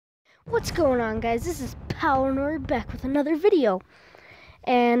What's going on, guys? This is PowerNerd back with another video.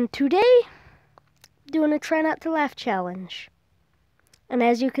 And today, doing a try not to laugh challenge. And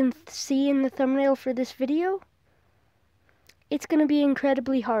as you can see in the thumbnail for this video, it's going to be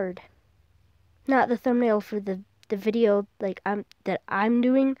incredibly hard. Not the thumbnail for the video that I'm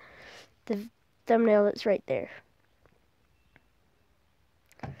doing, the thumbnail that's right there.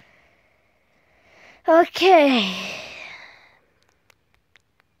 Okay.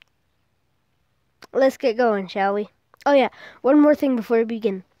 Let's get going, shall we? Oh yeah, one more thing before we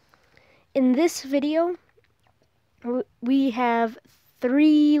begin. In this video, we have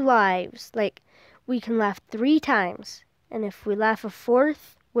 3 lives. Like, we can laugh 3 times. And if we laugh a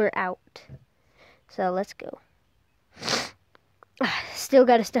 4th, we're out. So let's go. Still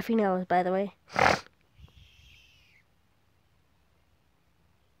got a stuffy nose, by the way.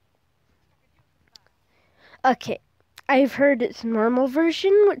 Okay, I've heard its normal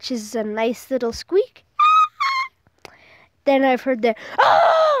version, which is a nice little squeak. Then I've heard the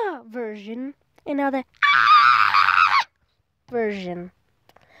ah version, and now the ah version.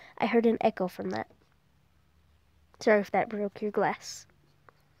 I heard an echo from that. Sorry if that broke your glass.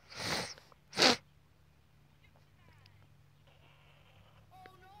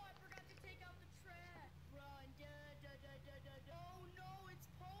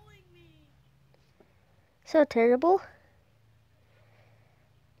 So terrible.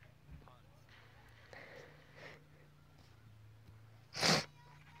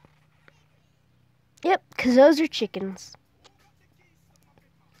 Yep, because those are chickens.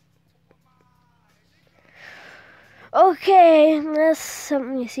 Okay, that's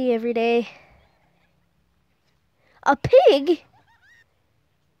something you see every day. A pig?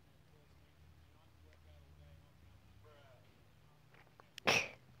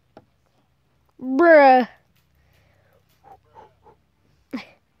 Bruh.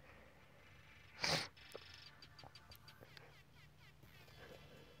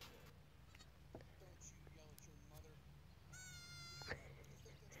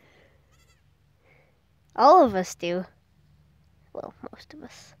 All of us do. Well, most of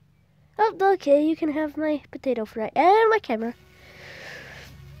us. Oh, okay, you can have my potato fry and my camera.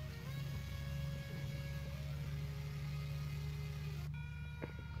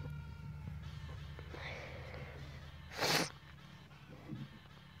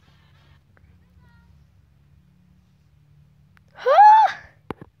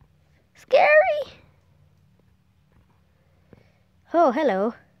 Scary! Oh,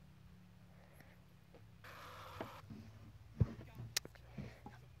 hello.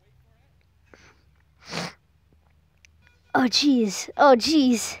 Oh, jeez. Oh,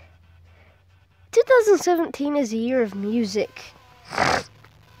 jeez. 2017 is a year of music.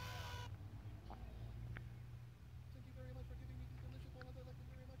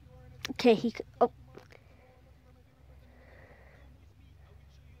 Okay, he... Oh.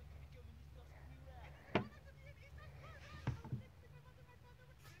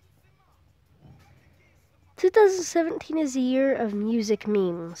 "2017 is a year of music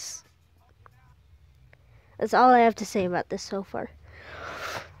memes." That's all I have to say about this so far.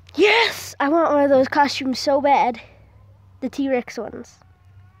 Yes! I want one of those costumes so bad. The T-Rex ones.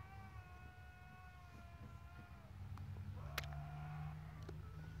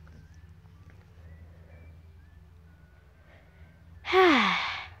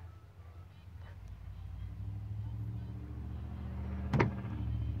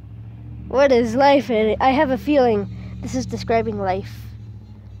 What is life in it? I have a feeling this is describing life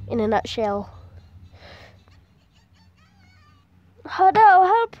in a nutshell. Oh no,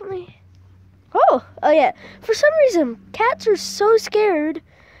 help me. Oh yeah. For some reason, cats are so scared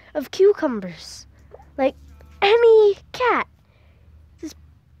of cucumbers. Like, any cat. Just...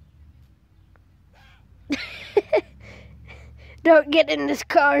 Don't get in this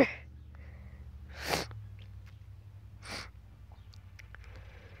car.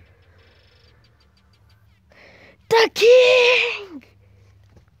 The king!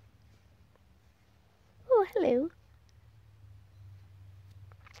 Oh, hello.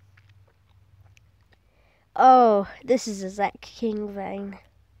 Oh, this is a Zach King Vine.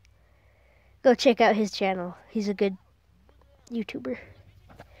 Go check out his channel. He's a good YouTuber.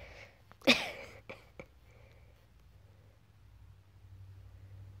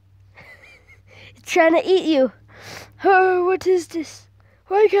 It's trying to eat you. Oh, what is this?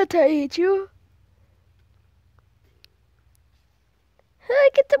 Why can't I eat you?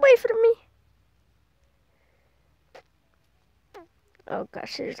 Get away from me. Oh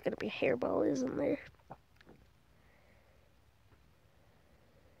gosh, there's gonna be a hairball, isn't there?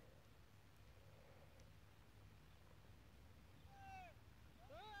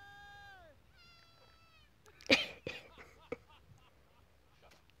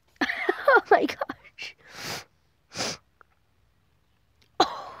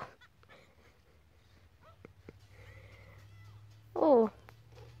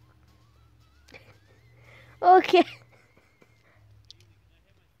 Okay.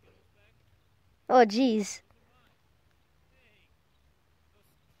 Oh, jeez.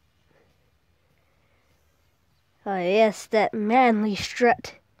 Oh, yes, that manly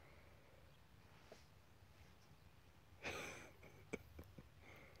strut.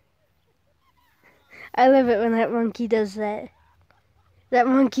 I love it when that monkey does that. That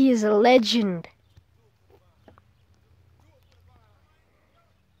monkey is a legend.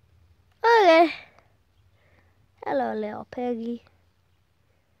 Okay. Hello, little piggy.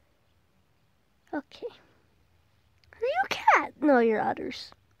 Okay. Are you a cat? No, you're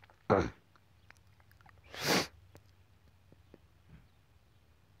otters.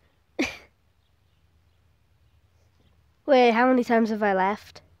 Wait, how many times have I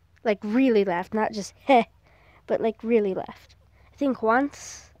laughed? Like, really laughed, not just heh, but like really laughed. I think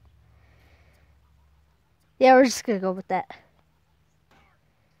once. Yeah, we're just gonna go with that.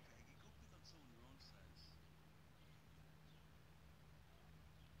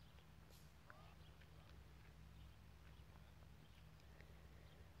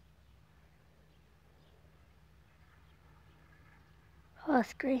 Oh,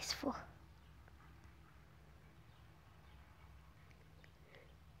 it's graceful.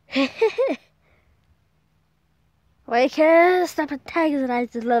 Why can't I stop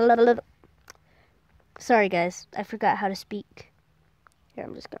antagonizing? Sorry, guys, I forgot how to speak. Here,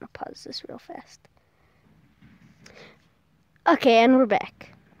 I'm just gonna pause this real fast. Okay, and we're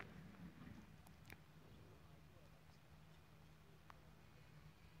back.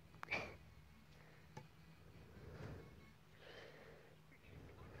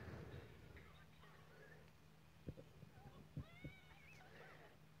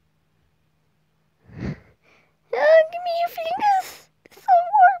 Oh, give me your fingers. It's so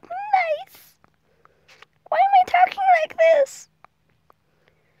warm and nice. Why am I talking like this?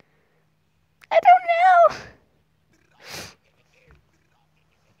 I don't know.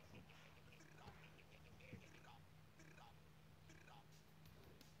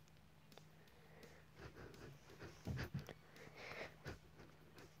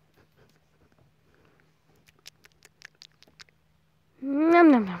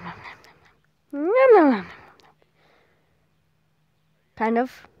 Nom nom nom nom nom nom nom nom. Kind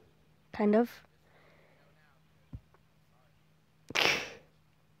of. Kind of.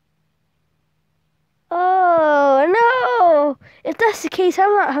 Oh, no! If that's the case,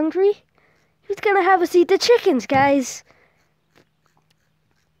 I'm not hungry. Who's gonna have us eat the chickens, guys?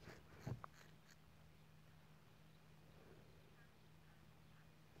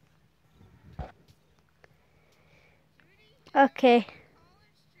 Okay.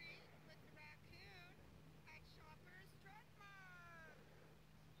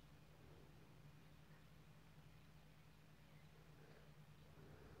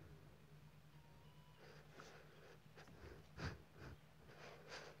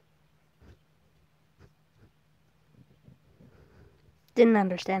 Didn't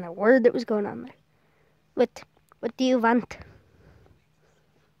understand a word that was going on there. What do you want?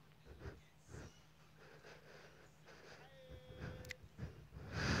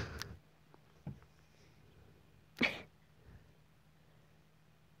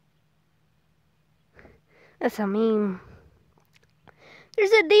 That's a meme.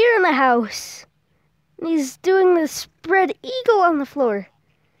 There's a deer in the house. And he's doing the spread eagle on the floor.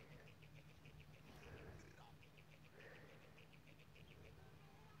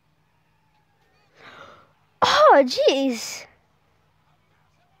 Oh, jeez.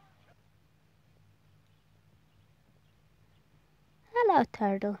 Hello,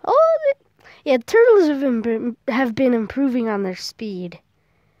 turtle. Oh, yeah, turtles have been improving on their speed.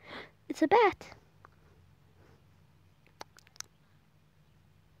 It's a bat.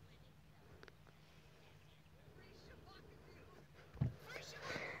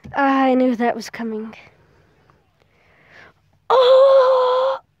 I knew that was coming.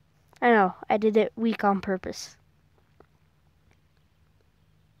 Oh! I know, I did it weak on purpose.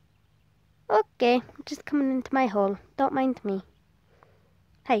 Okay, just coming into my hole. Don't mind me.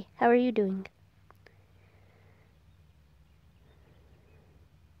 Hey, how are you doing?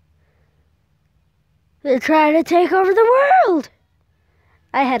 They're trying to take over the world!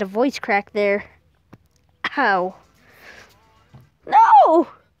 I had a voice crack there. Ow. No!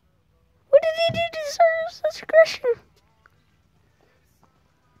 What did he do to deserve such aggression?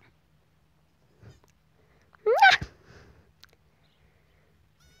 Ah!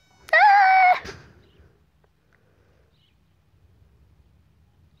 Ah!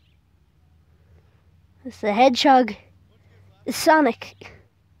 It's the hedgehog. It's Sonic.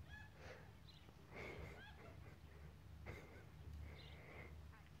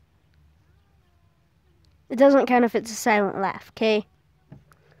 It doesn't count if it's a silent laugh, okay?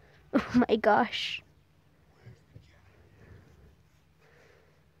 Oh my gosh.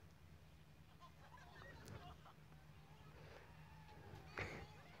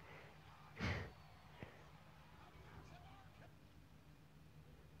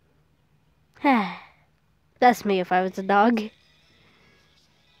 That's me if I was a dog.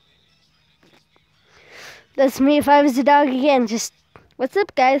 That's me if I was a dog again. Just, what's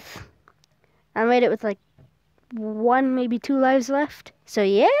up, guys? I made it with like 1, maybe 2 lives left. So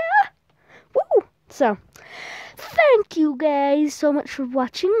yeah, woo! So, thank you guys so much for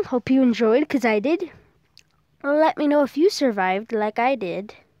watching. Hope you enjoyed, because I did. Let me know if you survived like I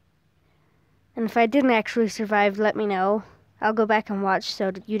did. And if I didn't actually survive, let me know. I'll go back and watch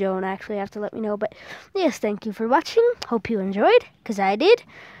so that you don't actually have to let me know. But yes, thank you for watching. Hope you enjoyed, because I did.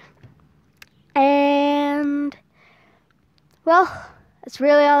 And, well, that's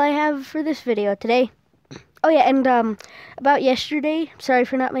really all I have for this video today. Oh yeah, and about yesterday, sorry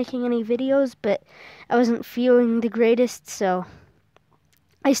for not making any videos, but I wasn't feeling the greatest, so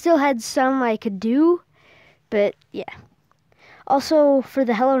I still had some I could do, but yeah. Also, for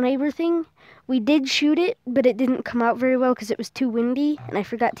the Hello Neighbor thing, we did shoot it, but it didn't come out very well because it was too windy, and I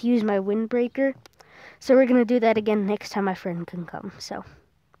forgot to use my windbreaker. So we're going to do that again next time my friend can come. So,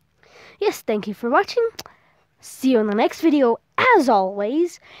 yes, thank you for watching. See you in the next video, as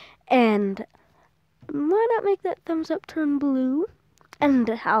always. And why not make that thumbs up turn blue? And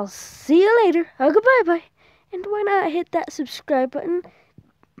I'll see you later. Goodbye-bye. And why not hit that subscribe button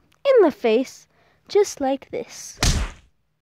in the face, just like this.